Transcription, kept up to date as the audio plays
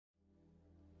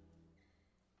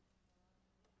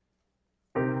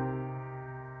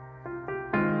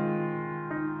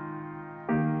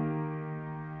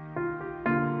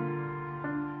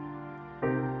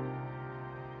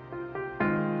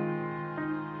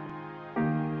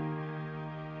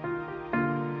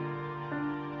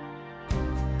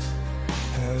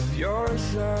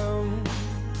yourself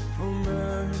a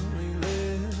merry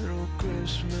little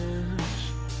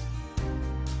Christmas.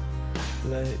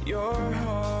 Let your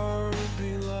heart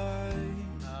be light.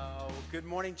 Oh, good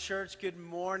morning, church. Good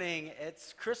morning.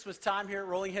 It's Christmas time here at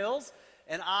Rolling Hills,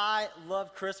 and I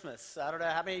love Christmas. I don't know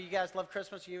how many of you guys love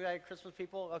Christmas. You guys Christmas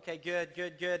people? Okay, good.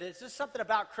 It's just something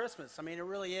about Christmas. I mean, it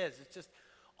really is. It's just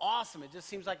awesome. It just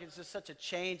seems like it's just such a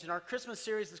change. And our Christmas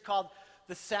series is called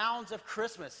The Sounds of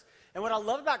Christmas. And what I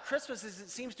love about Christmas is it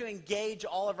seems to engage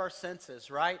all of our senses,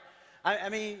 right? I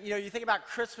mean, you know, you think about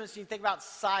Christmas, you think about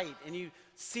sight, and you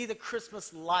see the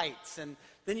Christmas lights, and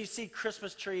then you see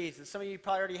Christmas trees. And some of you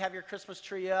probably already have your Christmas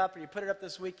tree up, or you put it up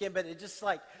this weekend, but it just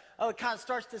like, it kind of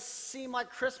starts to seem like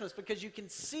Christmas because you can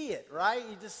see it, right?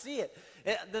 You just see it.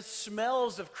 The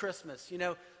smells of Christmas, you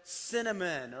know,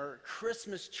 cinnamon or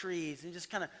Christmas trees, and you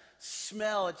just kind of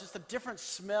smell it, just a different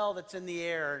smell that's in the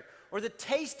air. Or the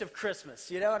taste of Christmas,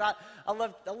 you know, and I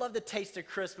love the taste of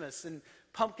Christmas and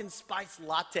pumpkin spice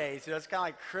lattes, you know, it's kind of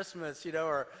like Christmas, you know,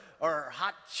 or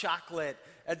hot chocolate,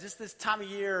 and just this time of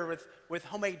year with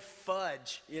homemade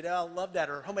fudge, you know, I love that,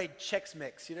 or homemade Chex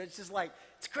Mix, you know, it's just like,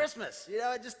 it's Christmas, you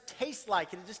know, it just tastes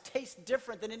like it, it just tastes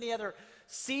different than any other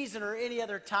season or any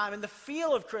other time, and the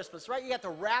feel of Christmas, right, you got the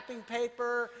wrapping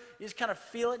paper, you just kind of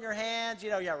feel it in your hands, you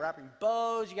know, you got wrapping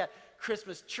bows, you got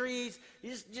Christmas trees,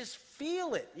 you just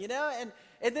feel it, you know,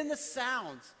 and then the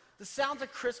sounds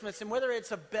of Christmas, and whether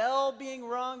it's a bell being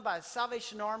rung by a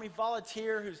Salvation Army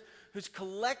volunteer who's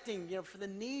collecting, you know, for the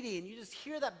needy, and you just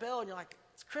hear that bell, and you're like,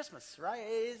 it's Christmas, right?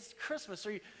 It's Christmas,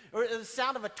 or the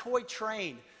sound of a toy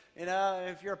train, you know,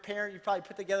 if you're a parent, you probably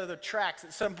put together the tracks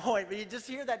at some point, but you just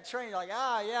hear that train, you're like,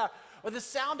 yeah, or the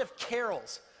sound of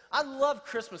carols. I love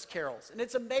Christmas carols, and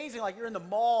it's amazing, like you're in the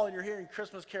mall and you're hearing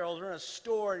Christmas carols, or in a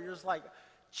store, and you're just like,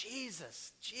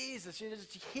 Jesus, you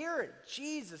just hear it,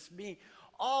 Jesus being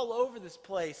all over this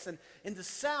place, and the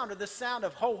sound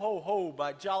of Ho, Ho, Ho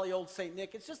by Jolly Old St.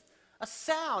 Nick, it's just a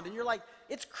sound, and you're like,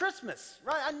 it's Christmas,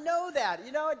 right? I know that,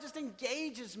 you know, it just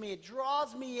engages me, it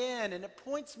draws me in, and it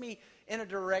points me in a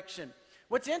direction.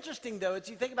 What's interesting, though, is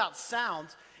you think about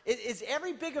sounds, is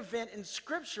every big event in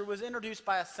Scripture was introduced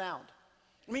by a sound.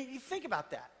 I mean, you think about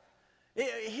that.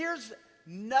 Here's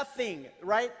nothing,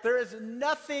 right? There is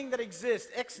nothing that exists,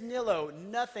 ex nihilo,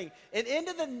 nothing. And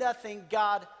into the nothing,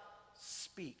 God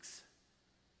speaks.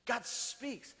 God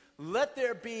speaks. Let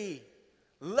there be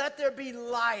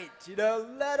light, you know,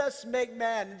 let us make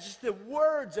man. And just the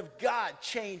words of God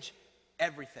change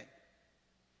everything.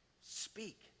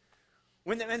 Speak.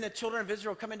 When the children of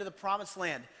Israel come into the promised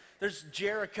land, there's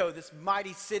Jericho, this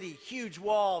mighty city, huge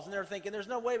walls, and they're thinking, there's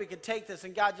no way we can take this.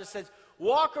 And God just says,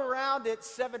 walk around it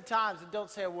 7 times and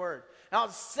don't say a word. Now,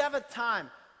 the 7th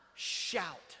time,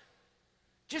 shout.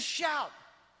 Just shout.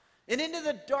 And into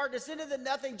the darkness, into the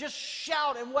nothing, just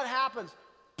shout. And what happens?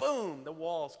 Boom, the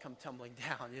walls come tumbling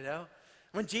down, you know?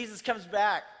 When Jesus comes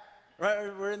back,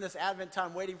 right, we're in this Advent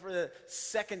time waiting for the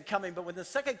second coming. But when the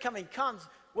second coming comes,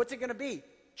 what's it going to be?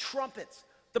 Trumpets,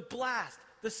 the blast,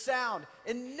 the sound,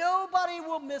 and nobody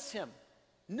will miss him.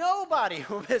 Nobody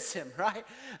will miss him, right?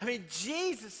 I mean,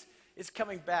 Jesus is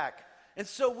coming back. And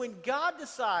so when God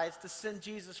decides to send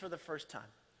Jesus for the first time,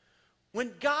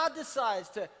 when God decides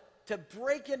to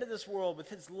break into this world with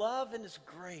his love and his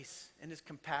grace and his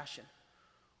compassion,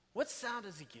 what sound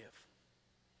does he give?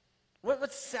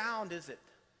 What sound is it?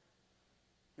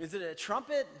 Is it a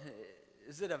trumpet?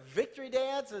 Is it a victory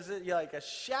dance? Is it like a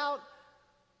shout?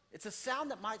 It's a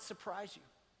sound that might surprise you,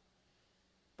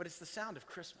 but it's the sound of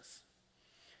Christmas.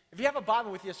 If you have a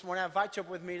Bible with you this morning, I invite you up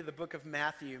with me to the book of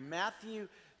Matthew. Matthew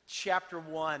chapter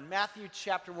 1. Matthew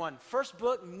chapter 1. First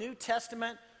book, New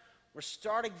Testament. We're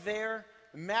starting there.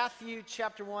 Matthew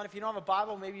chapter 1. If you don't have a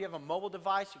Bible, maybe you have a mobile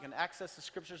device. You can access the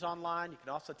scriptures online. You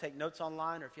can also take notes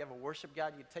online, or if you have a worship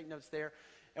guide, you can take notes there.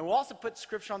 And we'll also put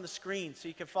scripture on the screen so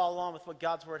you can follow along with what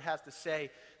God's word has to say.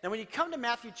 Now, when you come to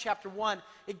Matthew chapter 1,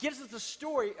 it gives us the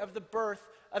story of the birth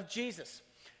of Jesus.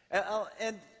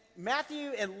 And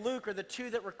Matthew and Luke are the two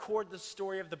that record the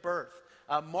story of the birth.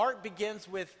 Mark begins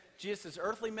with Jesus'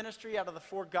 earthly ministry out of the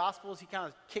 4 Gospels. He kind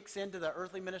of kicks into the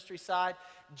earthly ministry side.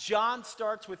 John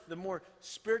starts with the more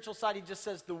spiritual side. He just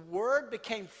says, the Word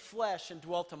became flesh and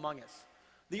dwelt among us.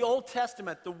 The Old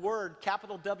Testament, the Word,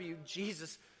 capital W,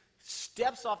 Jesus,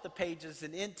 steps off the pages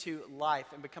and into life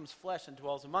and becomes flesh and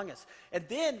dwells among us. And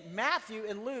then Matthew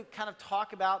and Luke kind of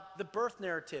talk about the birth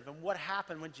narrative and what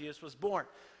happened when Jesus was born.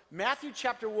 Matthew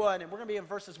chapter 1, and we're going to be in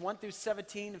verses 1 through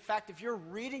 17. In fact, if you're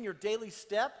reading your daily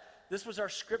step, this was our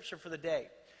scripture for the day.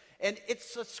 And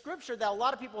it's a scripture that a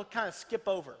lot of people kind of skip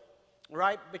over,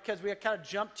 right? Because we kind of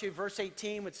jump to verse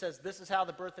 18, which says, this is how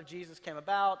the birth of Jesus came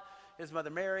about. his mother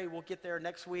Mary. We'll get there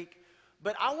next week.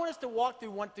 But I want us to walk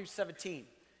through 1 through 17.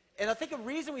 And I think the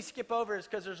reason we skip over is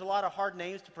because there's a lot of hard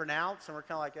names to pronounce, and we're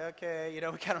kind of like, okay,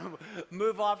 we kind of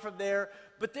move on from there.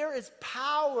 But there is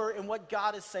power in what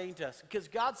God is saying to us, because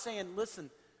God's saying, listen,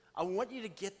 I want you to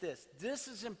get this. This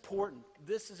is important.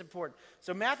 This is important.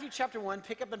 So Matthew chapter 1,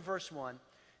 pick up in verse 1,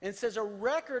 and it says, a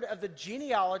record of the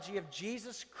genealogy of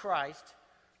Jesus Christ,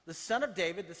 the son of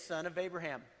David, the son of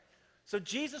Abraham. So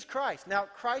Jesus Christ. Now,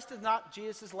 Christ is not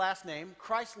Jesus' last name.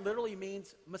 Christ literally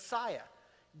means Messiah.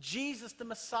 Jesus the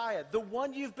Messiah, the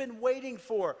one you've been waiting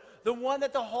for, the one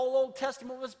that the whole Old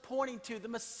Testament was pointing to, the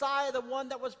Messiah, the one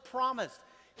that was promised.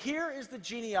 Here is the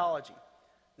genealogy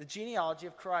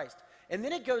of Christ. And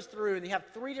then it goes through, and you have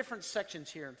 3 different sections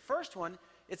here. In the first one,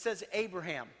 it says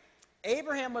Abraham.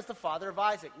 Abraham was the father of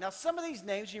Isaac. Now, some of these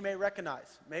names you may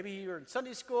recognize. Maybe you're in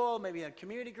Sunday school, maybe in a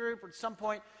community group, or at some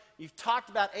point you've talked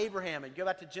about Abraham, and you go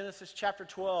back to Genesis chapter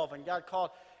 12, and God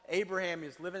called Abraham. He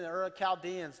was living in the Ur of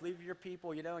Chaldeans. Leave your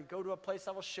people, and go to a place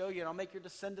I will show you, and I'll make your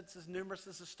descendants as numerous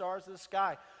as the stars of the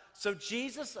sky. So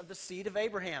Jesus of the seed of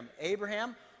Abraham.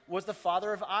 Abraham was the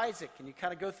father of Isaac, and you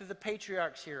kind of go through the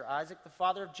patriarchs here. Isaac, the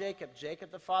father of Jacob.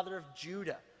 Jacob, the father of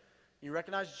Judah. You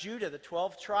recognize Judah, the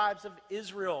 12 tribes of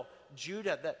Israel.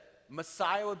 Judah, the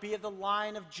Messiah would be of the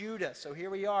line of Judah. So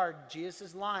here we are,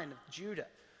 Jesus' line of Judah.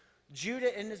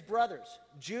 Judah and his brothers.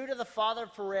 Judah, the father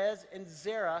of Perez and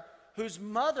Zerah, whose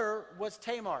mother was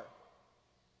Tamar.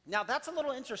 Now, that's a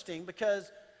little interesting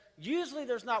because usually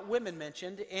there's not women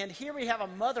mentioned, and here we have a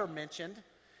mother mentioned.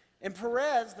 And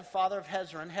Perez, the father of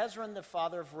Hezron. Hezron, the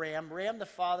father of Ram. Ram, the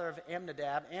father of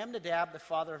Amminadab. Amminadab, the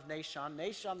father of Nahshon.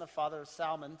 Nahshon, the father of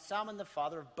Salmon. Salmon, the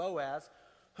father of Boaz,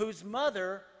 whose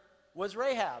mother was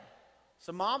Rahab.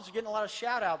 So moms are getting a lot of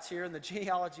shout-outs here in the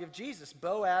genealogy of Jesus.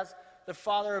 Boaz, the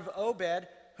father of Obed,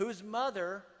 whose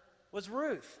mother was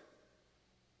Ruth.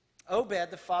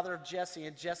 Obed, the father of Jesse,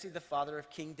 and Jesse, the father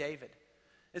of King David.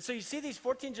 And so you see these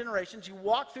 14 generations, you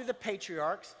walk through the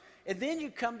patriarchs, and then you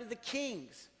come to the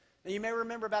kings. Now, you may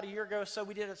remember about a year ago or so,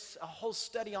 we did a whole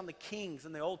study on the kings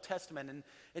in the Old Testament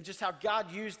and just how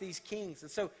God used these kings. And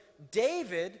so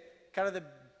David, kind of the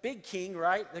big king,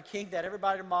 right? The king that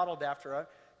everybody modeled after.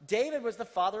 David was the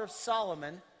father of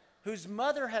Solomon, whose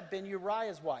mother had been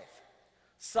Uriah's wife.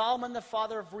 Solomon, the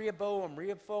father of Rehoboam.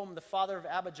 Rehoboam, the father of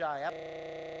Abijah.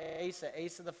 Asa.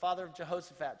 Asa, the father of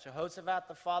Jehoshaphat. Jehoshaphat,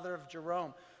 the father of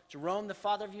Jerome. Jerome, the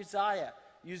father of Uzziah.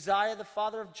 Uzziah, the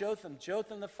father of Jotham.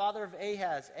 Jotham, the father of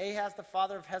Ahaz. Ahaz, the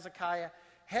father of Hezekiah.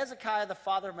 Hezekiah, the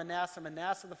father of Manasseh.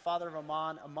 Manasseh, the father of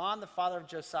Amon. Amon, the father of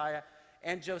Josiah.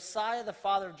 And Josiah, the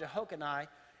father of Jehoiakim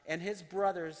and his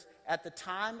brothers at the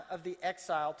time of the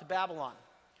exile to Babylon.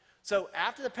 So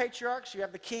after the patriarchs, you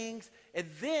have the kings, and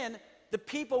then the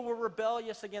people were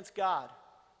rebellious against God,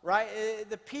 right?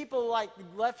 The people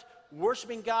left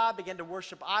worshiping God, began to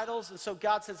worship idols, and so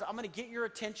God says, I'm going to get your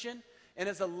attention. And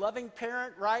as a loving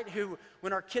parent, right, who,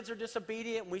 when our kids are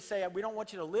disobedient, we say, we don't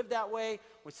want you to live that way.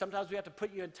 Sometimes we have to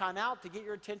put you in timeout to get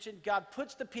your attention. God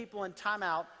puts the people in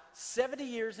timeout, 70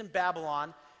 years in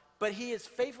Babylon, but he is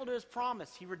faithful to his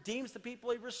promise. He redeems the people.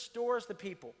 He restores the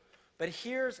people. But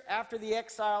here's after the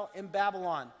exile in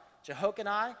Babylon,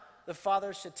 Jehoiakim, the father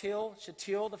of Shealtiel,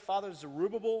 Shealtiel, the father of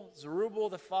Zerubbabel, Zerubbabel,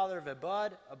 the father of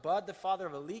Abud, Abud, the father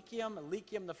of Eliakim,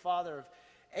 Eliakim, the father of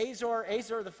Azor,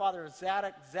 Azor, the father of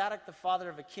Zadok, Zadok, the father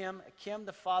of Achim, Achim,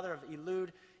 the father of Elud,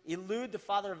 Elud, the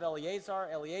father of Eleazar,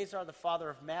 Eleazar, the father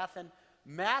of Mathan,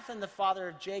 Mathan, the father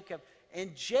of Jacob,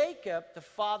 and Jacob, the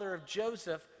father of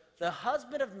Joseph, the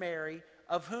husband of Mary,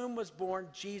 of whom was born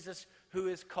Jesus, who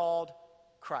is called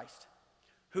Christ,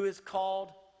 who is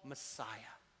called Messiah.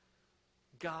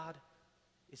 God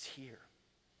is here.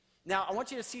 Now, I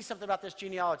want you to see something about this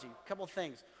genealogy. A couple of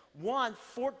things. One,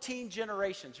 14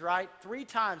 generations, right? 3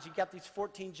 times you got these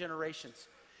 14 generations.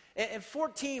 And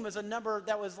 14 was a number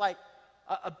that was like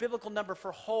a biblical number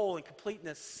for whole and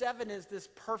completeness. 7 is this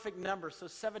perfect number, so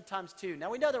 7 times 2. Now,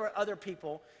 we know there were other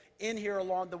people in here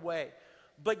along the way.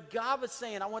 But God was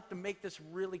saying, I want to make this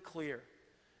really clear.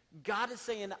 God is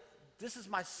saying, this is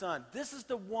my son. This is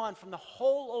the one from the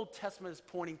whole Old Testament is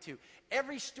pointing to.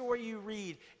 Every story you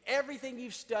read, everything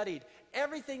you've studied,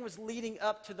 everything was leading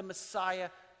up to the Messiah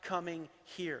coming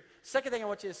here. Second thing I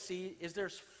want you to see is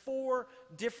there's 4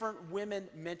 different women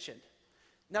mentioned.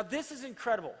 Now, this is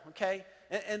incredible, okay?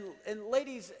 And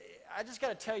ladies, I just got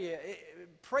to tell you,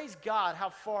 praise God how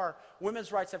far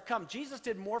women's rights have come. Jesus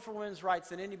did more for women's rights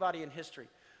than anybody in history.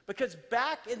 Because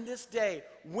back in this day,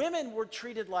 women were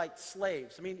treated like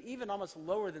slaves. I mean, even almost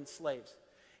lower than slaves.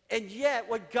 And yet,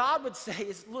 what God would say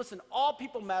is, listen, all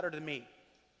people matter to me.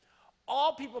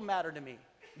 All people matter to me.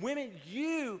 women,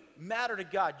 you matter to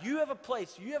God. You have a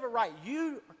place. You have a right.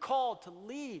 You are called to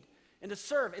lead and to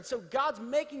serve. And so God's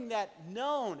making that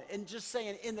known and just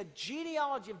saying, in the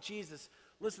genealogy of Jesus,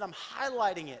 listen, I'm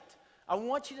highlighting it. I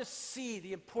want you to see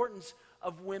the importance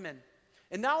of women.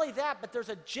 And not only that, but there's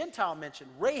a Gentile mention,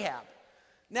 Rahab.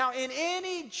 Now, in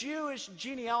any Jewish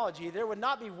genealogy, there would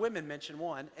not be women mentioned,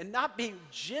 one, and not be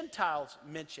Gentiles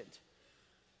mentioned.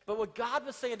 But what God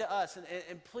was saying to us,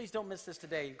 and please don't miss this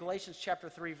today, Galatians chapter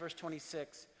 3, verse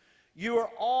 26, you are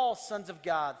all sons of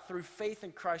God through faith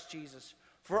in Christ Jesus.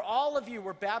 For all of you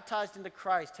were baptized into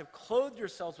Christ, have clothed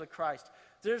yourselves with Christ.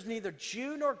 There's neither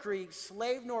Jew nor Greek,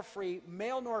 slave nor free,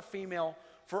 male nor female,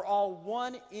 for all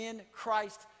one in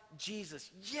Christ Jesus.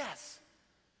 Yes,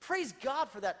 praise God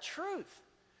for that truth.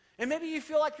 And maybe you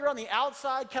feel like you're on the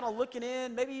outside kind of looking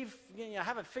in. Maybe you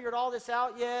haven't figured all this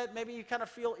out yet. Maybe you kind of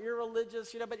feel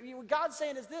irreligious, but what God's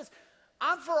saying is this: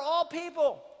 I'm for all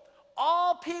people.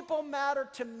 All people matter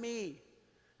to me.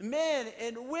 Men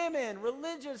and women,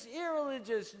 religious,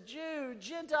 irreligious, Jew,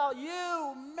 Gentile,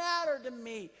 you matter to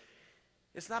me.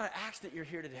 It's not an accident you're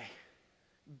here today.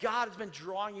 God has been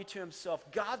drawing you to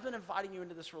himself. God's been inviting you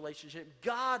into this relationship.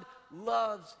 God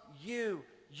loves you.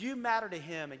 You matter to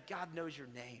him, and God knows your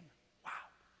name. Wow.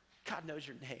 God knows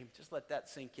your name. Just let that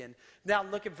sink in. Now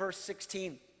look at verse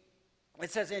 16.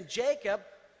 It says, and Jacob,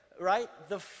 right,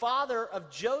 the father of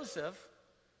Joseph,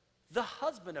 the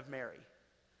husband of Mary.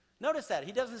 Notice that.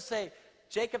 He doesn't say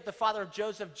Jacob, the father of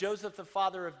Joseph, Joseph, the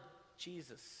father of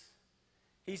Jesus.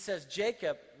 He says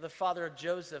Jacob, the father of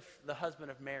Joseph, the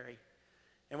husband of Mary.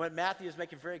 And what Matthew is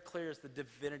making very clear is the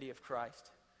divinity of Christ.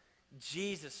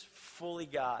 Jesus, fully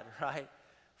God, right?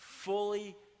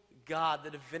 Fully God,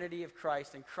 the divinity of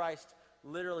Christ. And Christ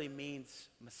literally means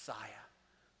Messiah.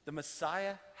 The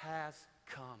Messiah has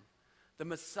come. The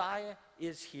Messiah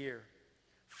is here.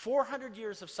 400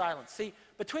 years of silence. See,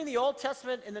 between the Old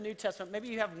Testament and the New Testament, maybe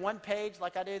you have one page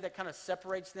like I do that kind of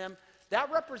separates them.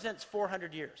 That represents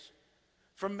 400 years.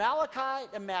 From Malachi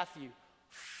to Matthew,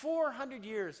 400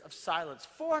 years of silence,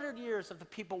 400 years of the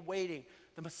people waiting.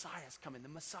 The Messiah is coming, the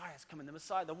Messiah is coming, the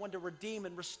Messiah, the one to redeem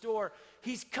and restore.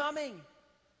 He's coming.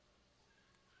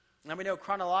 Now we know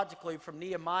chronologically from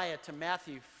Nehemiah to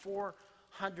Matthew,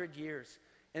 400 years.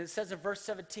 And it says in verse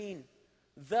 17,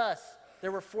 thus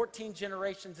there were 14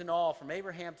 generations in all from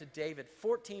Abraham to David,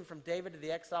 14 from David to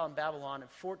the exile in Babylon, and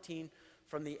 14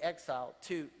 from the exile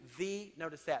to the,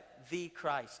 notice that, the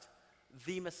Christ,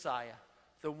 the Messiah,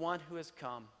 the one who has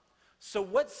come. So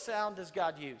what sound does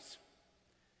God use?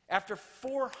 After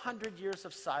 400 years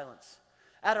of silence,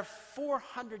 out of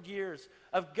 400 years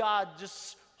of God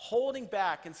just holding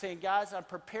back and saying, guys, I'm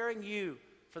preparing you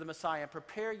for the Messiah. I'm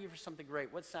preparing you for something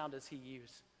great. What sound does he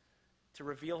use to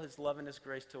reveal his love and his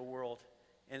grace to a world?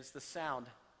 And it's the sound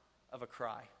of a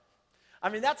cry. I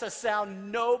mean, that's a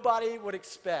sound nobody would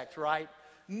expect, right?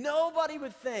 Nobody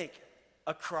would think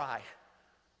a cry.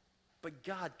 But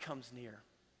God comes near.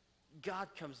 God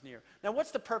comes near. Now,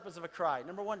 what's the purpose of a cry?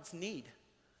 Number one, it's need.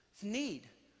 It's need,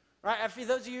 right? For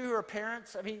those of you who are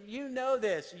parents, I mean, you know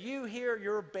this. You hear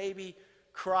your baby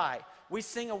cry. We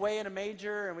sing Away in a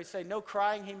Manger, and we say, no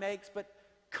crying he makes, but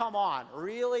come on,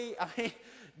 really? I mean,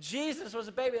 Jesus was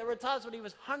a baby. There were times when he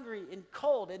was hungry and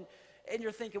cold, and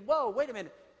you're thinking, whoa, wait a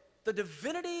minute. The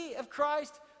divinity of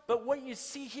Christ, but what you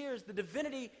see here is the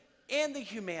divinity and the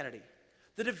humanity.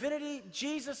 The divinity,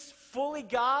 Jesus, fully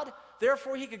God,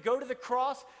 therefore he could go to the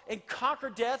cross and conquer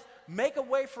death, make a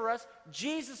way for us.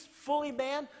 Jesus, fully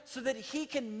man, so that he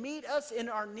can meet us in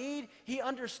our need. He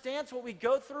understands what we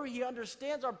go through. He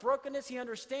understands our brokenness. He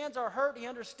understands our hurt. He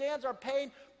understands our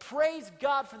pain. Praise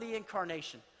God for the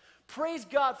incarnation. Praise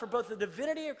God for both the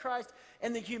divinity of Christ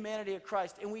and the humanity of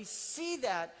Christ. And we see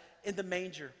that in the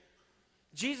manger.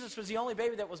 Jesus was the only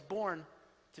baby that was born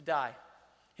to die.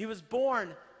 He was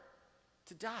born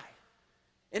to die.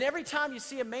 And every time you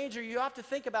see a manger, you have to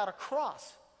think about a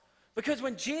cross. Because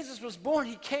when Jesus was born,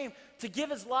 he came to give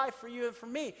his life for you and for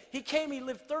me. He came, he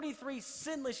lived 33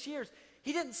 sinless years.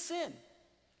 He didn't sin.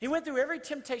 He went through every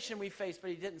temptation we face, but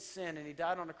he didn't sin, and he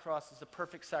died on a cross as the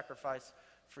perfect sacrifice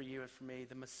for you and for me.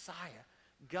 The Messiah,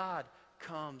 God,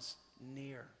 comes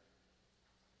near.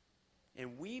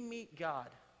 And we meet God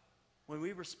when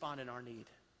we respond in our need.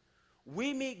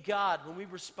 We meet God when we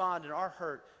respond in our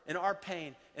hurt, in our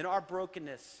pain, in our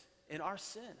brokenness, in our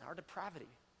sin, our depravity.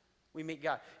 We meet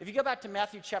God. If you go back to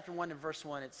Matthew chapter 1 and verse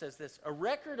 1, it says this, a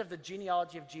record of the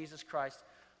genealogy of Jesus Christ,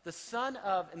 the son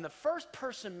of, and the first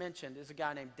person mentioned is a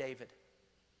guy named David.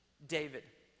 David.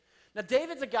 Now,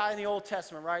 David's a guy in the Old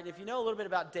Testament, right? If you know a little bit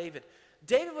about David,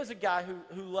 David was a guy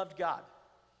who loved God.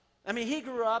 I mean, he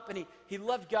grew up and he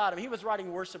loved God. I mean, he was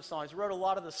writing worship songs. He wrote a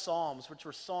lot of the Psalms, which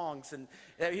were songs, and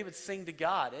he would sing to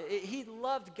God. He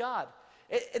loved God.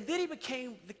 And then he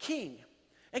became the king.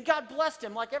 And God blessed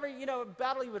him. Like every,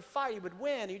 battle he would fight, he would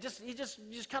win. He just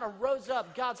kind of rose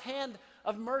up. God's hand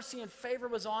of mercy and favor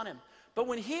was on him. But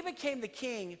when he became the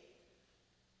king,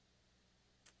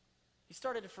 he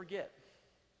started to forget.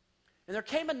 And there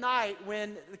came a night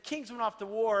when the kings went off to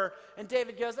war, and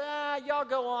David goes, y'all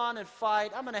go on and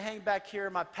fight. I'm going to hang back here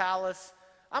in my palace.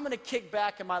 I'm going to kick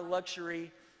back in my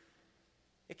luxury.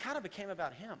 It kind of became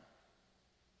about him.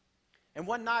 And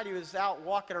one night he was out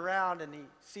walking around, and he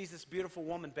sees this beautiful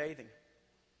woman bathing.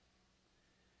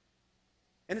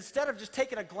 And instead of just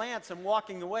taking a glance and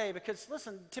walking away, because,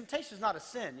 listen, temptation is not a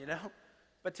sin,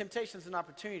 but temptation is an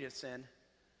opportunity to sin.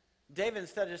 David,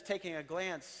 instead of just taking a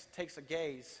glance, takes a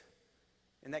gaze.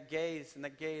 And that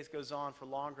gaze goes on for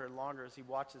longer and longer as he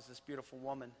watches this beautiful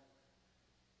woman.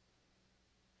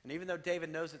 And even though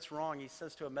David knows it's wrong, he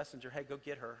says to a messenger, hey, go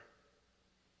get her.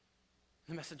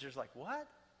 The messenger's like, what?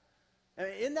 I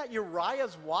mean, isn't that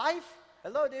Uriah's wife?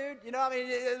 Hello, dude.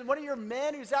 One of your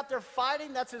men who's out there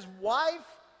fighting, that's his wife?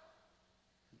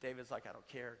 And David's like, I don't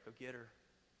care. Go get her.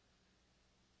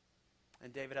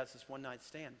 And David has this one-night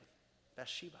stand with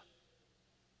Bathsheba.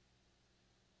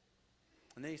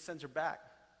 And then he sends her back.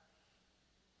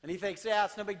 And he thinks,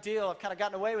 it's no big deal. I've kind of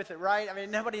gotten away with it, right? I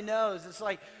mean, nobody knows. It's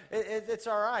like, it's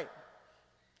all right.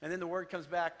 And then the word comes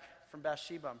back from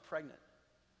Bathsheba, I'm pregnant.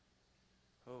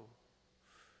 Oh.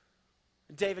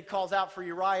 And David calls out for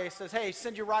Uriah. He says, hey,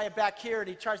 send Uriah back here. And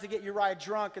he tries to get Uriah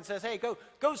drunk and says, hey,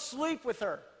 go sleep with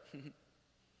her.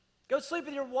 Go sleep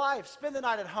with your wife. Spend the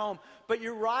night at home. But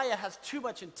Uriah has too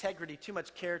much integrity, too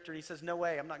much character. And he says, no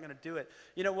way, I'm not going to do it.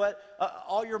 You know what?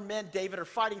 All your men, David, are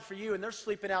fighting for you, and they're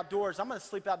sleeping outdoors. I'm going to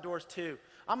sleep outdoors too.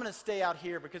 I'm going to stay out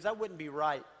here because that wouldn't be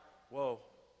right. Whoa.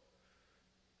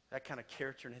 That kind of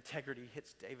character and integrity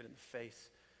hits David in the face.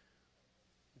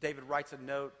 David writes a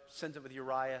note, sends it with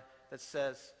Uriah that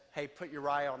says, hey, put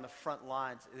Uriah on the front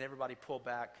lines, and everybody pull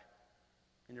back,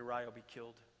 and Uriah will be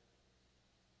killed.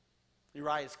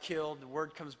 Uriah is killed. The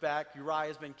word comes back. Uriah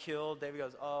has been killed. David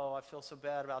goes, oh, I feel so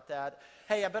bad about that.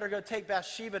 Hey, I better go take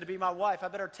Bathsheba to be my wife. I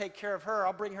better take care of her.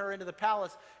 I'll bring her into the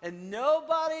palace, and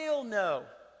nobody will know.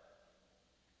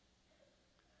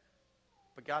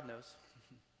 But God knows.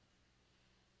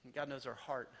 God knows our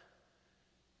heart.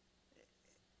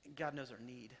 God knows our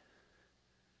need.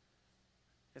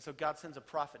 And so God sends a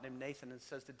prophet named Nathan and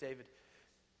says to David,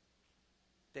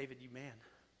 David, you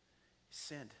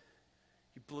sinned.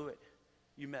 You blew it.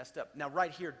 You messed up. Now, right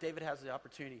here, David has the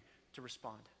opportunity to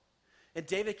respond. And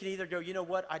David can either go, you know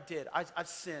what, I did. I've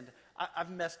sinned. I've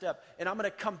messed up. And I'm going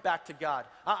to come back to God.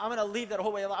 I'm going to leave that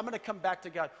whole way. I'm going to come back to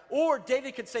God. Or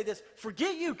David could say this,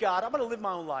 forget you, God. I'm going to live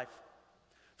my own life.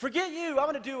 Forget you. I'm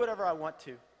going to do whatever I want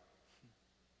to.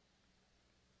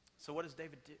 So what does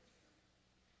David do?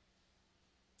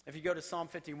 If you go to Psalm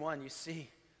 51, you see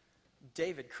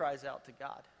David cries out to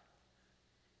God.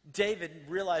 David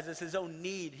realizes his own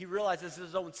need. He realizes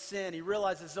his own sin. He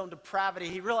realizes his own depravity.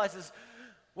 He realizes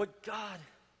what God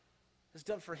has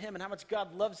done for him and how much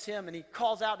God loves him. And he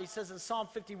calls out, he says in Psalm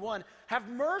 51, have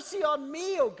mercy on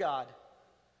me, O God.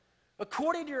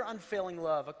 According to your unfailing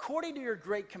love, according to your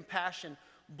great compassion,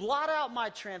 blot out my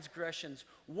transgressions,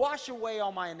 wash away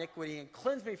all my iniquity, and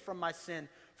cleanse me from my sin.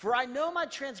 For I know my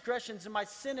transgressions, and my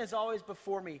sin is always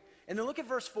before me. And then look at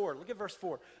verse 4. Look at verse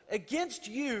 4. Against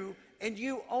you and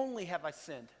you only have I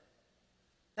sinned.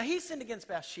 Now he sinned against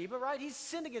Bathsheba, right? He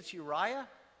sinned against Uriah.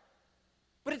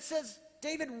 But it says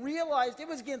David realized it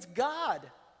was against God.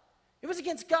 It was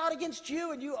against God, against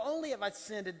you, and you only have I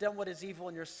sinned and done what is evil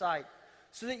in your sight,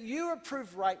 so that you are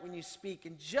proved right when you speak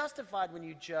and justified when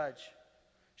you judge.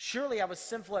 Surely I was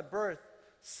sinful at birth,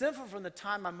 sinful from the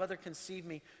time my mother conceived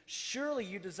me. Surely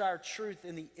you desire truth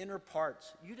in the inner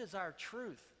parts. You desire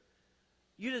truth.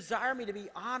 You desire me to be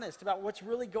honest about what's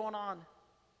really going on.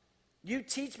 You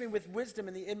teach me with wisdom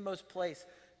in the inmost place.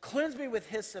 Cleanse me with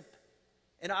hyssop,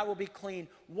 and I will be clean.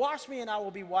 Wash me, and I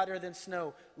will be whiter than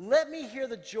snow. Let me hear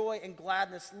the joy and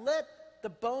gladness. Let the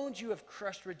bones you have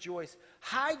crushed rejoice.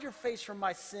 Hide your face from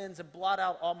my sins and blot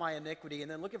out all my iniquity. And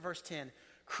then look at verse 10.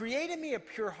 Create in me a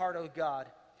pure heart, O God,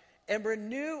 and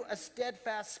renew a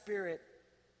steadfast spirit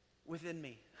within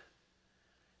me.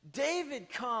 David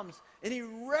comes and he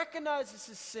recognizes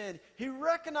his sin. He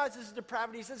recognizes his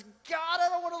depravity. He says, God, I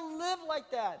don't want to live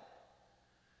like that.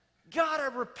 God,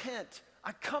 I repent.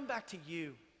 I come back to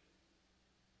you.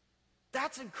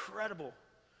 That's incredible.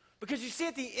 Because you see,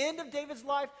 at the end of David's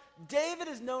life, David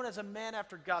is known as a man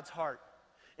after God's heart.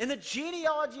 In the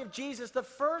genealogy of Jesus, the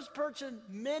first person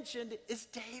mentioned is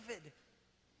David.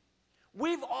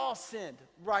 We've all sinned,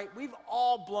 right? We've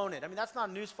all blown it. I mean, that's not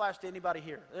a newsflash to anybody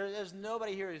here. There's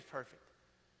nobody here who's perfect.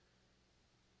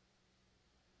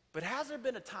 But has there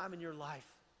been a time in your life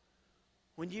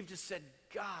when you've just said,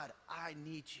 God, I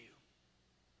need you?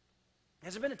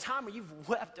 Has there been a time where you've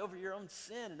wept over your own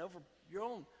sin and over your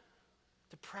own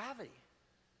depravity?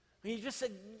 When you just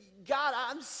said, God,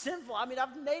 I'm sinful. I mean,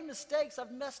 I've made mistakes.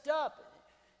 I've messed up.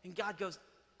 And God goes,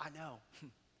 I know.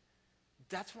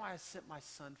 That's why I sent my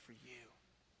son for you.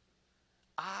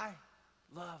 I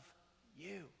love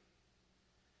you.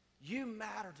 You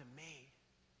matter to me.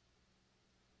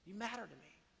 You matter to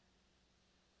me.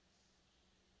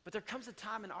 But there comes a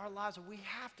time in our lives where we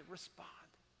have to respond.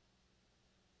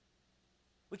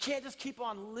 We can't just keep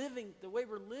on living the way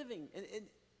we're living and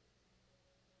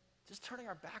just turning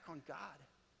our back on God.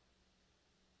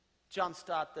 John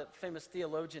Stott, the famous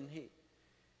theologian,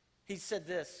 he said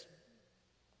this.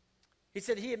 He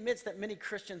said he admits that many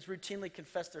Christians routinely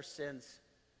confess their sins.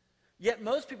 Yet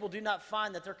most people do not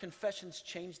find that their confessions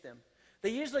change them. They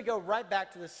usually go right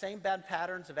back to the same bad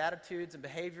patterns of attitudes and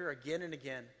behavior again and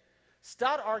again.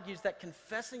 Stott argues that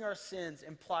confessing our sins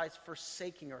implies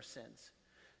forsaking our sins.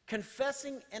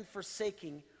 Confessing and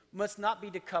forsaking must not be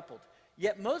decoupled.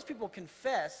 Yet most people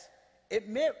confess,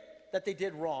 admit that they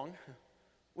did wrong,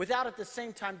 without at the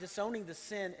same time disowning the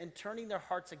sin and turning their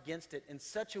hearts against it in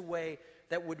such a way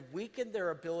that would weaken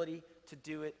their ability to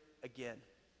do it again.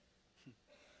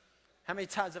 How many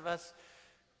times of us,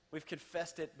 we've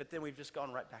confessed it, but then we've just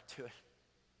gone right back to it?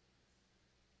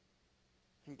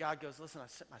 And God goes, listen, I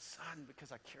sent my son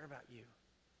because I care about you.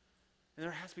 And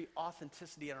there has to be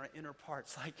authenticity in our inner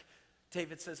parts. Like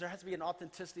David says, there has to be an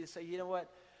authenticity to say, you know what,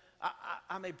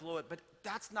 I may blow it, but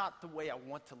that's not the way I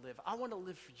want to live. I want to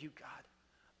live for you, God.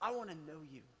 I want to know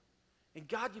you. And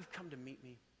God, you've come to meet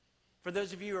me. For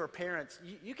those of you who are parents,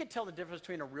 you can tell the difference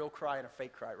between a real cry and a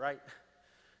fake cry, right?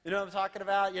 You know what I'm talking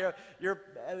about? You know, you're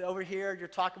over here, you're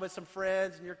talking with some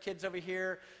friends, and your kid's over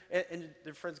here, and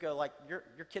their friends go like, your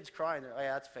kid's crying. They're like, oh,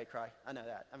 yeah, that's a fake cry. I know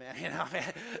that. I mean, you know,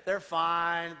 they're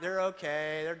fine. They're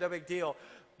okay. They're no big deal.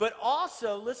 But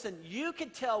also, listen, you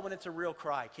can tell when it's a real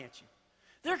cry, can't you?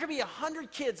 There could be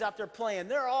 100 kids out there playing.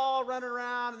 They're all running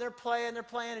around, and they're playing,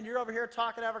 and you're over here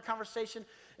talking, having a conversation,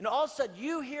 and all of a sudden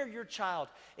you hear your child,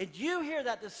 and you hear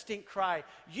that distinct cry.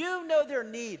 You know their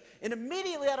need, and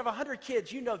immediately out of 100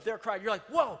 kids, you know their cry. You're like,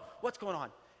 whoa, what's going on?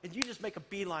 And you just make a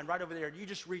beeline right over there, and you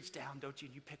just reach down, don't you,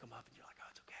 and you pick them up, and you're like, oh,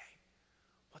 it's okay.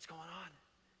 What's going on?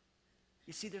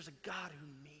 You see, there's a God who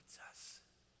meets us.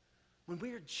 When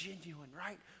we are genuine,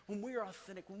 right? When we are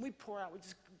authentic, when we pour out, we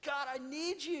just, God, I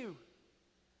need you.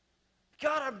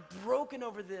 God, I'm broken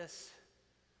over this.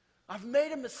 I've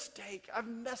made a mistake. I've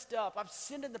messed up. I've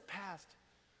sinned in the past.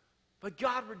 But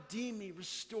God, redeem me,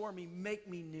 restore me, make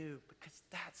me new, because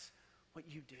that's what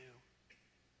you do.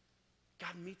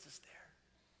 God meets us there.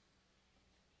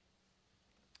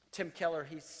 Tim Keller,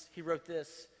 he wrote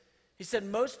this. He said,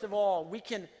 most of all, we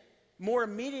can more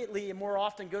immediately and more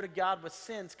often go to God with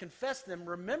sins, confess them,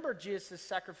 remember Jesus'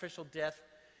 sacrificial death,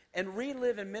 and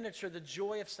relive in miniature the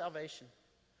joy of salvation.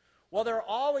 While there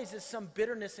always is some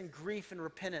bitterness and grief and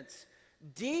repentance,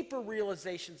 deeper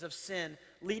realizations of sin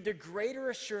lead to greater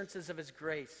assurances of his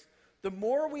grace. The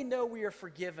more we know we are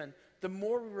forgiven, the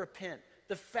more we repent,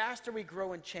 the faster we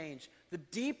grow and change, the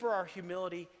deeper our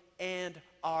humility and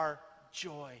our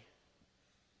joy.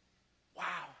 Wow.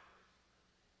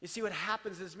 You see, what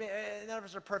happens is, none of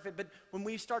us are perfect, but when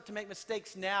we start to make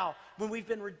mistakes now, when we've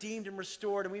been redeemed and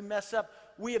restored and we mess up,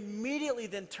 we immediately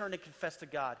then turn and confess to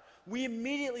God. We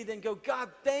immediately then go, God,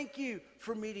 thank you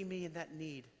for meeting me in that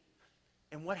need.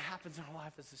 And what happens in our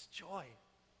life is this joy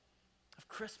of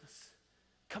Christmas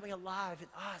coming alive in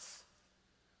us.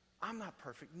 I'm not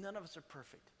perfect. None of us are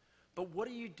perfect. But what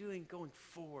are you doing going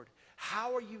forward?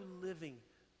 How are you living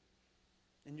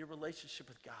in your relationship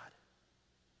with God?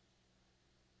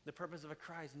 The purpose of a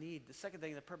cry is need. The second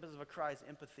thing, the purpose of a cry is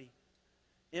empathy.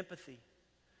 Empathy.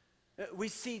 We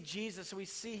see Jesus, we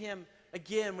see him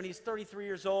again when he's 33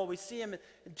 years old. We see him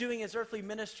doing his earthly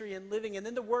ministry and living, and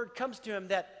then the word comes to him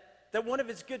that one of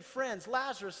his good friends,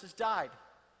 Lazarus, has died.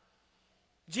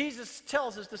 Jesus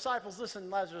tells his disciples, listen,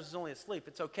 Lazarus is only asleep.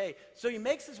 It's okay. So he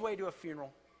makes his way to a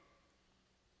funeral.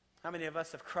 How many of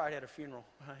us have cried at a funeral,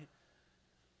 right?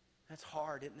 That's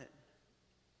hard, isn't it?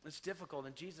 It's difficult,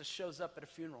 and Jesus shows up at a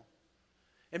funeral.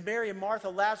 And Mary and Martha,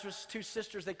 Lazarus' two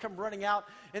sisters, they come running out,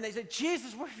 and they say,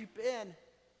 Jesus, where have you been?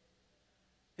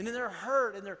 And then they're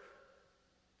hurt, and they're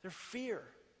fear.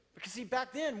 Because see,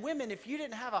 back then, women, if you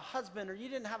didn't have a husband, or you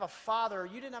didn't have a father, or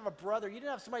you didn't have a brother, you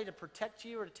didn't have somebody to protect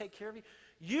you or to take care of you,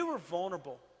 you were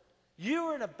vulnerable. You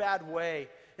were in a bad way.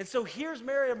 And so here's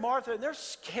Mary and Martha, and they're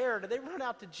scared, and they run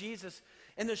out to Jesus.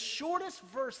 And the shortest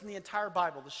verse in the entire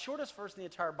Bible, if you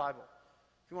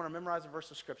want to memorize a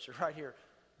verse of Scripture, right here,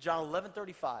 John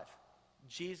 11:35,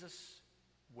 Jesus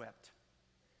wept.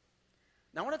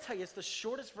 Now I want to tell you, it's the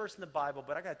shortest verse in the Bible,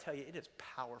 but I got to tell you, it is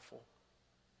powerful.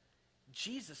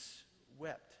 Jesus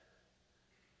wept.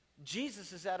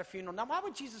 Jesus is at a funeral. Now why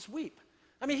would Jesus weep?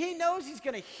 I mean, he knows he's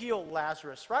going to heal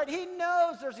Lazarus, right? He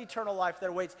knows there's eternal life that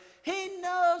awaits. He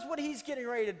knows what he's getting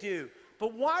ready to do.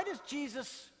 But why does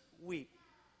Jesus weep?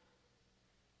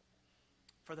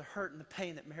 For the hurt and the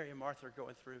pain that Mary and Martha are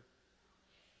going through.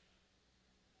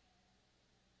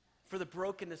 For the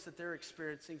brokenness that they're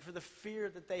experiencing, for the fear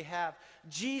that they have.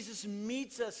 Jesus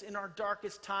meets us in our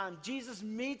darkest time. Jesus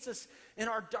meets us in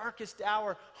our darkest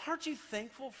hour. Aren't you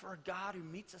thankful for a God who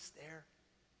meets us there?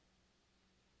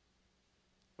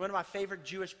 One of my favorite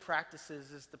Jewish practices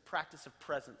is the practice of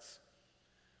presence.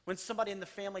 When somebody in the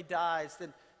family dies,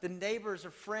 then the neighbors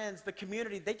or friends, the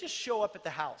community, they just show up at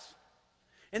the house.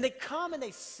 And they come and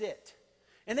they sit.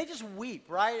 And they just weep,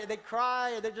 right? They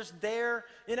cry, they're just there.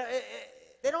 You know,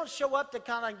 they don't show up to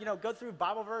kind of, go through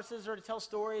Bible verses or to tell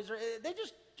stories.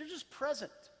 They're just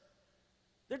present.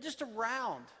 They're just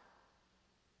around.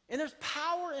 And there's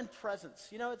power in presence.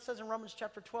 You know, it says in Romans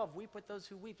chapter 12, weep with those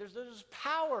who weep. There's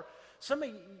power. Some of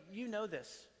you know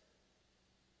this.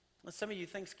 And some of you,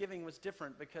 Thanksgiving was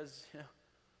different because,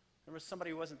 there was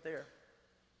somebody who wasn't there.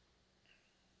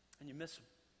 And you miss them.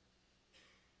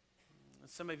 And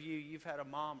some of you, you've had a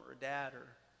mom or a dad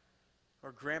or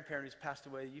a grandparent who's passed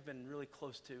away you've been really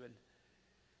close to. And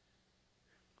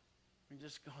you're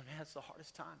just going, man, it's the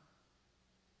hardest time.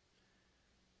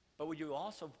 But what you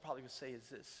also probably would say is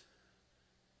this.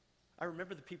 I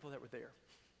remember the people that were there.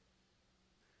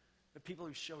 The people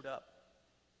who showed up.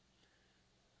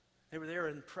 They were there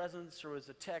in presence, or it was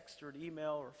a text or an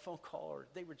email or a phone call, or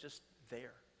they were just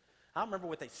there. I don't remember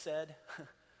what they said.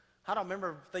 I don't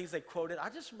remember things they quoted. I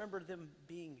just remember them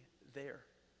being there,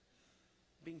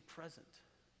 being present.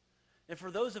 And for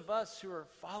those of us who are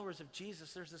followers of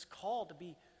Jesus, there's this call to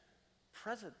be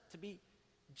present, to be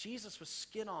Jesus with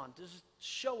skin on, to just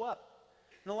show up.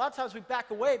 And a lot of times we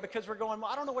back away because we're going,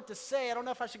 well, I don't know what to say. I don't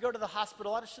know if I should go to the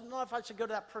hospital. I don't know if I should go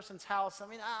to that person's house. I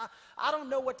mean, I don't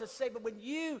know what to say. But when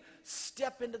you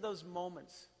step into those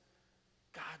moments,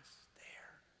 God's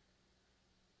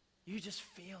there. You just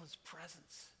feel his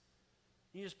presence.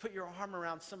 You just put your arm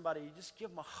around somebody. You just give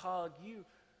them a hug. You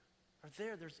are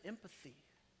there. There's empathy.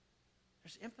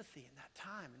 There's empathy in that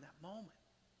time, in that moment.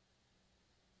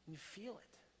 And you feel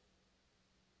it.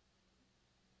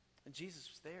 And Jesus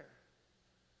was there.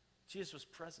 Jesus was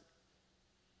present.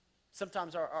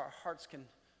 Sometimes our hearts can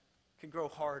grow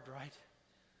hard, right?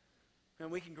 And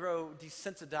we can grow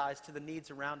desensitized to the needs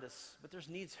around us. But there's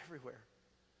needs everywhere.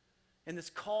 And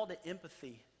this call to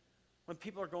empathy, when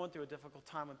people are going through a difficult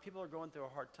time, when people are going through a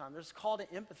hard time, there's a call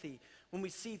to empathy when we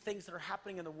see things that are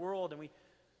happening in the world and we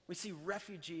see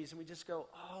refugees and we just go,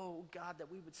 oh, God,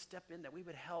 that we would step in, that we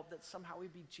would help, that somehow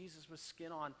we'd be Jesus with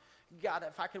skin on. God,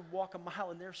 if I could walk a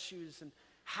mile in their shoes, and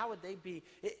how would they be?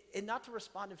 And not to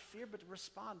respond in fear, but to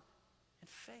respond in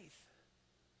faith.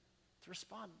 To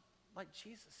respond like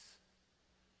Jesus.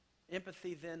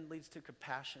 Empathy then leads to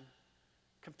compassion.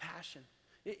 Compassion.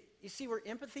 You see, where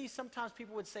empathy sometimes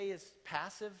people would say is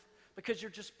passive because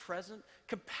you're just present.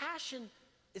 Compassion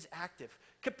is active.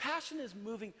 Compassion is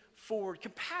moving forward.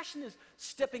 Compassion is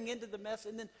stepping into the mess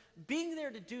and then being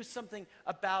there to do something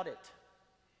about it.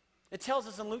 It tells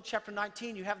us in Luke chapter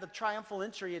 19, you have the triumphal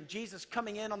entry and Jesus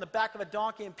coming in on the back of a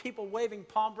donkey and people waving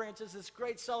palm branches, this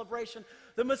great celebration,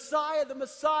 the Messiah, the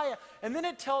Messiah. And then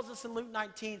it tells us in Luke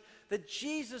 19 that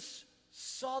Jesus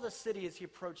saw the city as he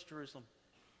approached Jerusalem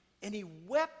and he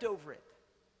wept over it.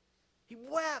 He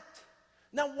wept.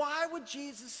 Now, why would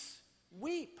Jesus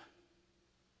weep?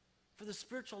 For the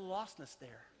spiritual lostness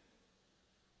there.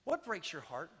 What breaks your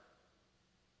heart?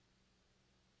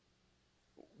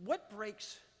 What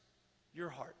breaks your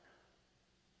heart?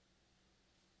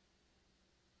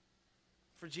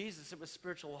 For Jesus, it was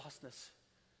spiritual lostness.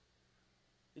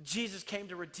 Jesus came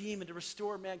to redeem and to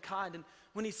restore mankind. And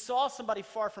when he saw somebody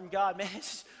far from God, man,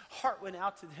 his heart went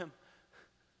out to them.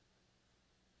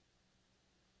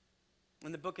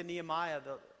 In the book of Nehemiah,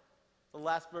 the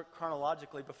last book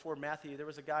chronologically before Matthew, there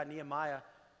was a guy, Nehemiah,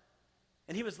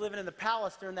 and he was living in the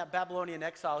palace during that Babylonian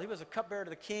exile. He was a cupbearer to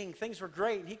the king. Things were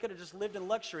great. He could have just lived in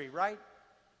luxury, right?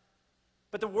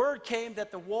 But the word came that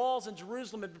the walls in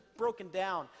Jerusalem had been broken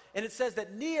down. And it says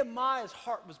that Nehemiah's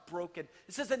heart was broken.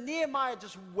 It says that Nehemiah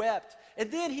just wept.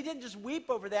 And then he didn't just weep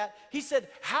over that. He said,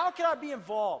 how can I be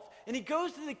involved? And he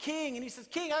goes to the king and he says,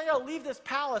 King, I got to leave this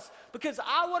palace because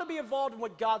I want to be involved in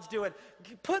what God's doing.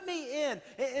 Put me in.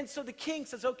 And so the king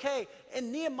says, okay.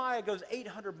 And Nehemiah goes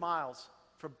 800 miles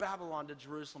from Babylon to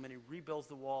Jerusalem and he rebuilds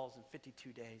the walls in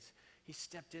 52 days. He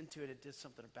stepped into it and did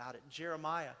something about it.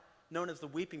 Jeremiah, known as the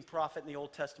weeping prophet in the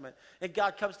Old Testament. And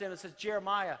God comes to him and says,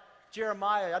 Jeremiah,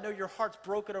 I know your heart's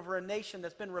broken over a nation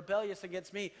that's been rebellious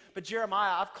against me, but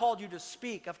Jeremiah, I've called you to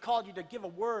speak. I've called you to give a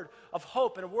word of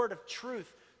hope and a word of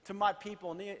truth to my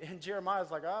people. And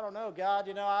Jeremiah's like, I don't know, God,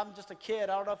 I'm just a kid.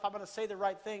 I don't know if I'm going to say the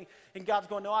right thing. And God's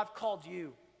going, no, I've called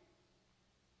you.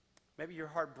 Maybe your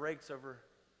heart breaks over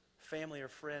family or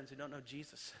friends who don't know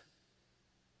Jesus.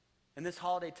 And this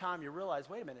holiday time, you realize,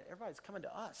 wait a minute, everybody's coming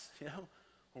to us,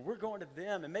 Well, we're going to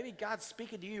them, and maybe God's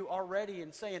speaking to you already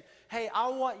and saying, hey, I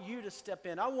want you to step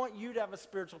in. I want you to have a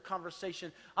spiritual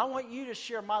conversation. I want you to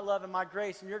share my love and my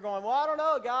grace. And you're going, well, I don't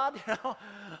know, God.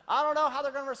 I don't know how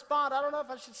they're going to respond. I don't know if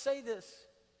I should say this.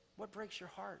 What breaks your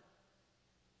heart?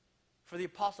 For the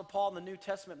Apostle Paul in the New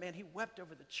Testament, man, he wept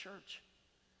over the church.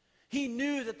 He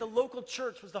knew that the local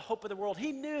church was the hope of the world.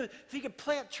 He knew if he could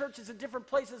plant churches in different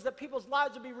places that people's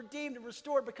lives would be redeemed and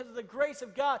restored because of the grace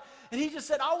of God. And he just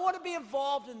said, I want to be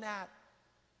involved in that.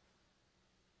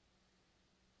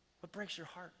 What breaks your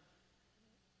heart?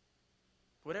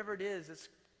 Whatever it is, it's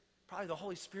probably the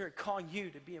Holy Spirit calling you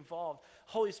to be involved.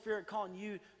 Holy Spirit calling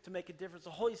you to make a difference.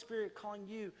 The Holy Spirit calling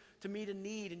you to meet a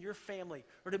need in your family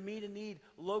or to meet a need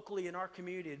locally in our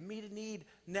community, to meet a need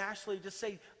nationally. Just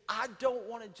say, I don't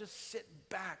want to just sit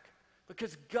back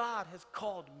because God has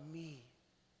called me.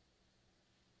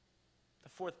 The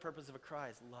fourth purpose of a cry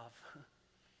is love.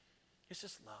 It's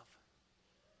just love.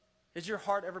 Has your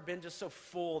heart ever been just so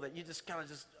full that you just kind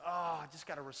of I just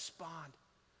got to respond.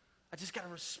 I just got to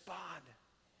respond.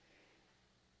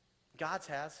 God's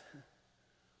has. The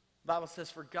Bible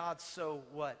says, for God so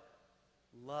what?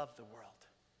 Loved the world.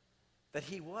 That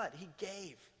he what? He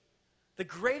gave. The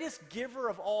greatest giver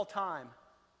of all time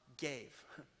gave.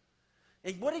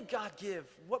 And what did God give?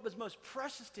 What was most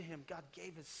precious to him? God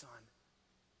gave his son.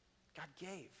 God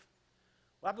gave.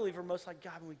 Well, I believe we're most like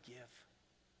God when we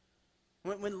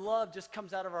give. When love just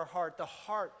comes out of our heart, the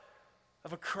heart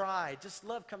of a cry, just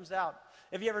love comes out.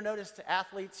 Have you ever noticed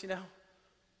athletes,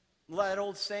 that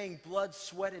old saying, blood,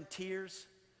 sweat, and tears?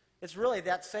 It's really,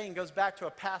 that saying goes back to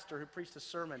a pastor who preached a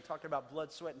sermon talking about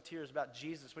blood, sweat, and tears about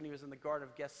Jesus when he was in the Garden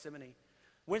of Gethsemane.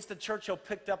 Winston Churchill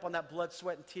picked up on that blood,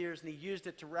 sweat, and tears, and he used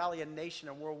it to rally a nation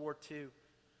in World War II.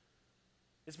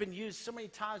 It's been used so many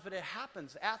times, but it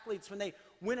happens. Athletes, when they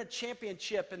win a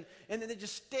championship, and then they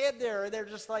just stand there, and they're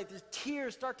just like, the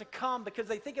tears start to come because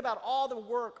they think about all the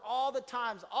work, all the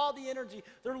times, all the energy,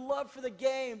 their love for the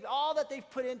game, all that they've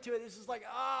put into it. It's just like,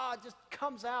 it just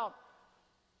comes out.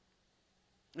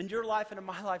 In your life and in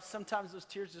my life, sometimes those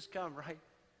tears just come, right?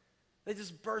 They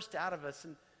just burst out of us.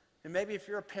 And maybe if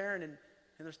you're a parent and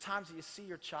there's times that you see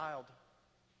your child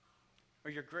or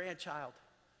your grandchild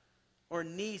or a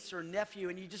niece or a nephew,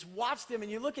 and you just watch them and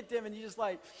you look at them and you just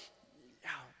like,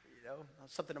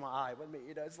 something in my eye.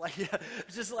 It's like,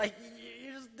 it's just like,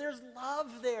 there's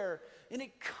love there, and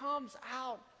it comes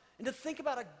out. And to think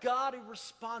about a God who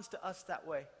responds to us that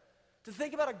way, to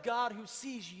think about a God who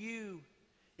sees you,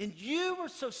 and you are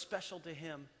so special to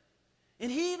him, and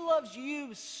he loves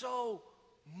you so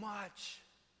much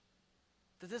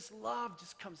that this love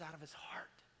just comes out of his heart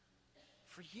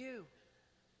for you.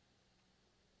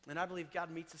 And I believe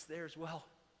God meets us there as well.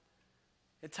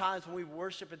 At times when we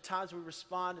worship, at times when we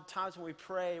respond, at times when we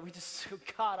pray, we just say,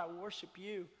 God, I worship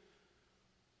you.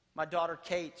 My daughter,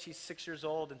 Kate, she's 6 years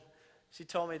old, and she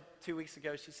told me 2 weeks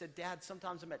ago, she said, Dad,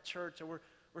 sometimes I'm at church, and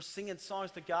we're singing songs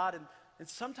to God, and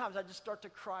sometimes I just start to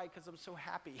cry because I'm so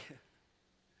happy.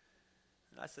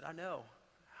 And I said, I know.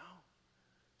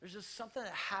 There's just something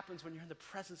that happens when you're in the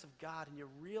presence of God, and you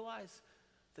realize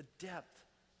the depth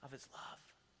of his love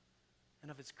and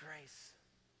of his grace.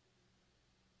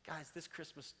 Guys, this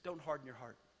Christmas, don't harden your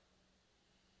heart.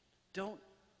 Don't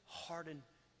harden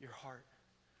your heart.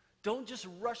 Don't just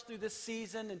rush through this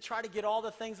season and try to get all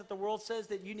the things that the world says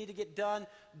that you need to get done.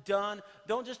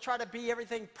 Don't just try to be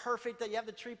everything perfect, that you have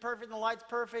the tree perfect and the lights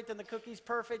perfect and the cookies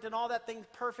perfect and all that thing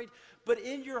perfect. But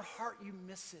in your heart, you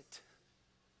miss it.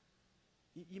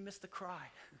 You miss the cry.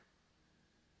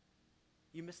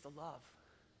 You miss the love.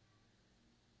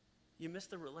 You miss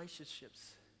the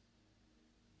relationships.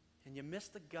 And you miss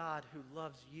the God who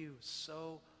loves you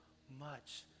so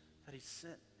much that he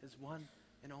sent his one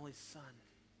and only son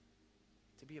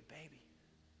to be a baby.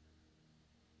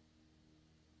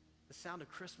 The sound of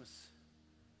Christmas,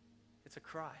 it's a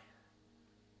cry.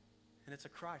 And it's a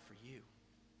cry for you.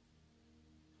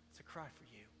 It's a cry for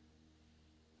you.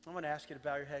 I'm going to ask you to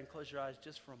bow your head and close your eyes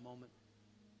just for a moment.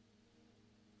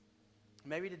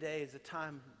 Maybe today is a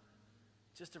time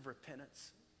just of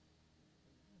repentance.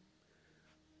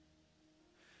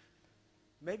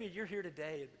 Maybe you're here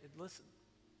today and listen,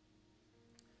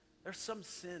 there's some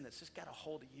sin that's just got a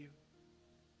hold of you.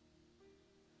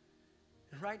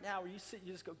 And right now where you sit,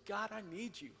 you just go, God, I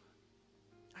need you.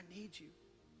 I need you.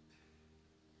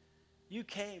 You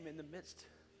came in the midst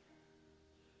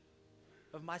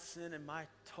of my sin and my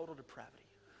total depravity.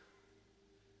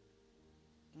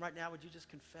 And right now, would you just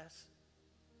confess?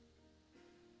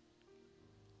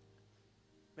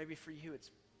 Maybe for you,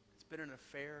 it's been an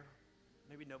affair.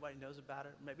 Maybe nobody knows about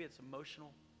it. Maybe it's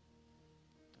emotional.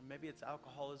 Or maybe it's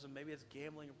alcoholism. Maybe it's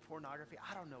gambling or pornography.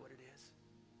 I don't know what it is.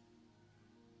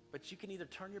 But you can either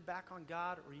turn your back on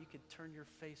God or you can turn your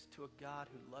face to a God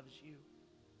who loves you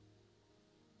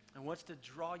and wants to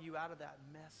draw you out of that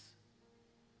mess.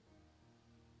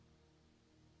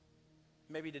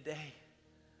 Maybe today,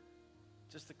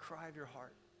 just the cry of your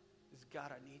heart is,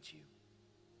 God, I need you.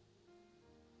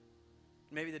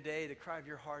 Maybe today, the cry of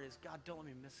your heart is, God, don't let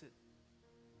me miss it.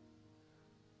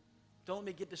 Don't let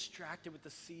me get distracted with the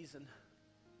season.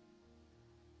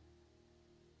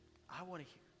 I want to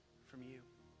hear from you.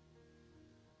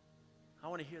 I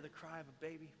want to hear the cry of a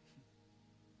baby.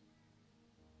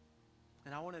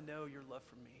 And I want to know your love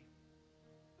for me.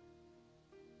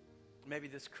 Maybe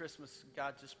this Christmas,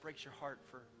 God just breaks your heart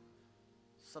for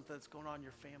something that's going on in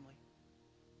your family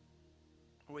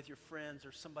or with your friends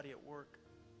or somebody at work.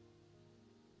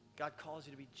 God calls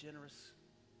you to be generous.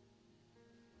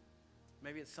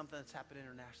 Maybe it's something that's happened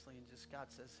internationally and just God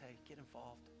says, hey, get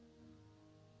involved.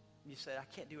 And you say, I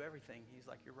can't do everything. He's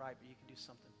like, you're right, but you can do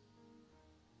something.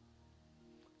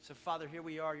 So, Father, here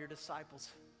we are, your disciples.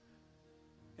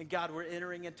 And God, we're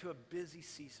entering into a busy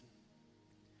season.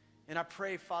 And I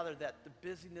pray, Father, that the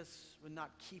busyness would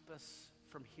not keep us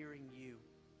from hearing you.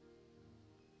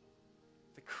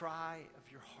 The cry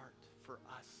of your heart for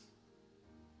us.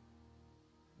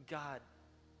 God,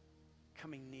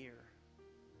 coming near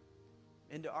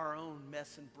into our own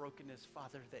mess and brokenness,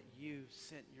 Father, that you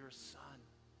sent your Son.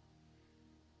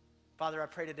 Father, I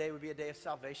pray today would be a day of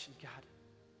salvation, God.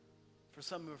 For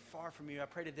some who are far from you, I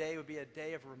pray today would be a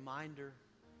day of reminder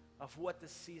of what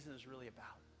this season is really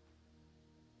about.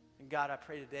 And God, I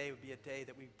pray today would be a day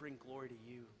that we bring glory to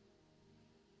you.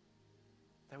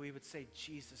 That we would say,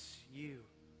 Jesus, you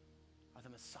are the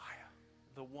Messiah,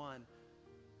 the one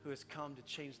who has come to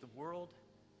change the world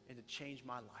and to change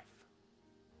my life.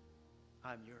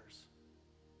 I'm yours.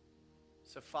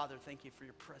 So, Father, thank you for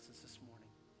your presence this morning.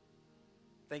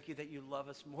 Thank you that you love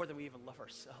us more than we even love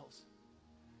ourselves.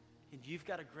 And you've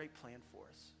got a great plan for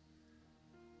us.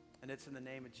 And it's in the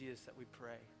name of Jesus that we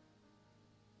pray.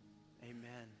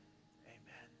 Amen.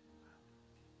 Amen.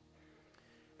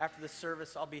 After the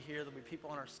service, I'll be here. There'll be people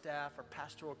on our staff, our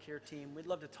pastoral care team. We'd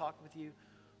love to talk with you,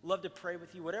 love to pray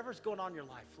with you. Whatever's going on in your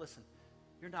life, listen,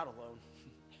 you're not alone.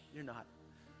 You're not.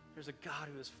 There's a God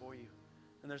who is for you.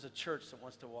 And there's a church that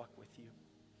wants to walk with you.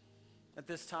 At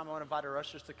this time, I want to invite our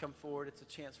ushers to come forward. It's a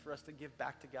chance for us to give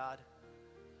back to God.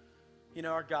 You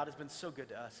know, our God has been so good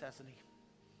to us, hasn't he?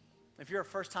 If you're a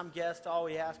first-time guest, all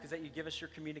we ask is that you give us your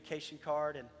communication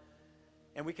card,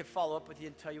 and we can follow up with you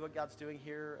and tell you what God's doing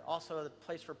here. Also, the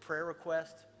place for prayer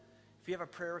requests. If you have a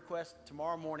prayer request,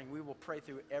 tomorrow morning we will pray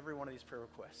through every one of these prayer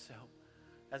requests. So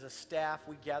as a staff,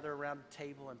 we gather around the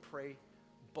table and pray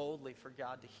boldly for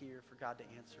God to hear, for God to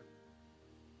answer.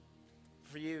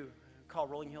 For you, call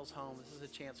Rolling Hills home. This is a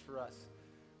chance for us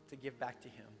to give back to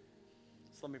him.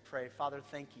 So let me pray. Father,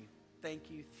 thank you.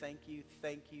 Thank you, thank you,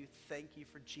 thank you, thank you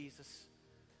for Jesus.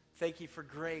 Thank you for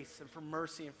grace and for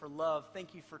mercy and for love.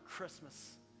 Thank you for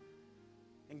Christmas.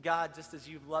 And God, just as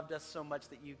you've loved us so much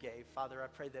that you gave, Father, I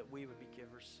pray that we would be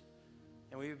givers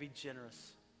and we would be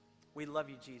generous. We love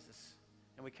you, Jesus,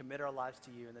 and we commit our lives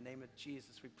to you. In the name of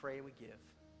Jesus, we pray and we give.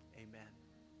 Amen.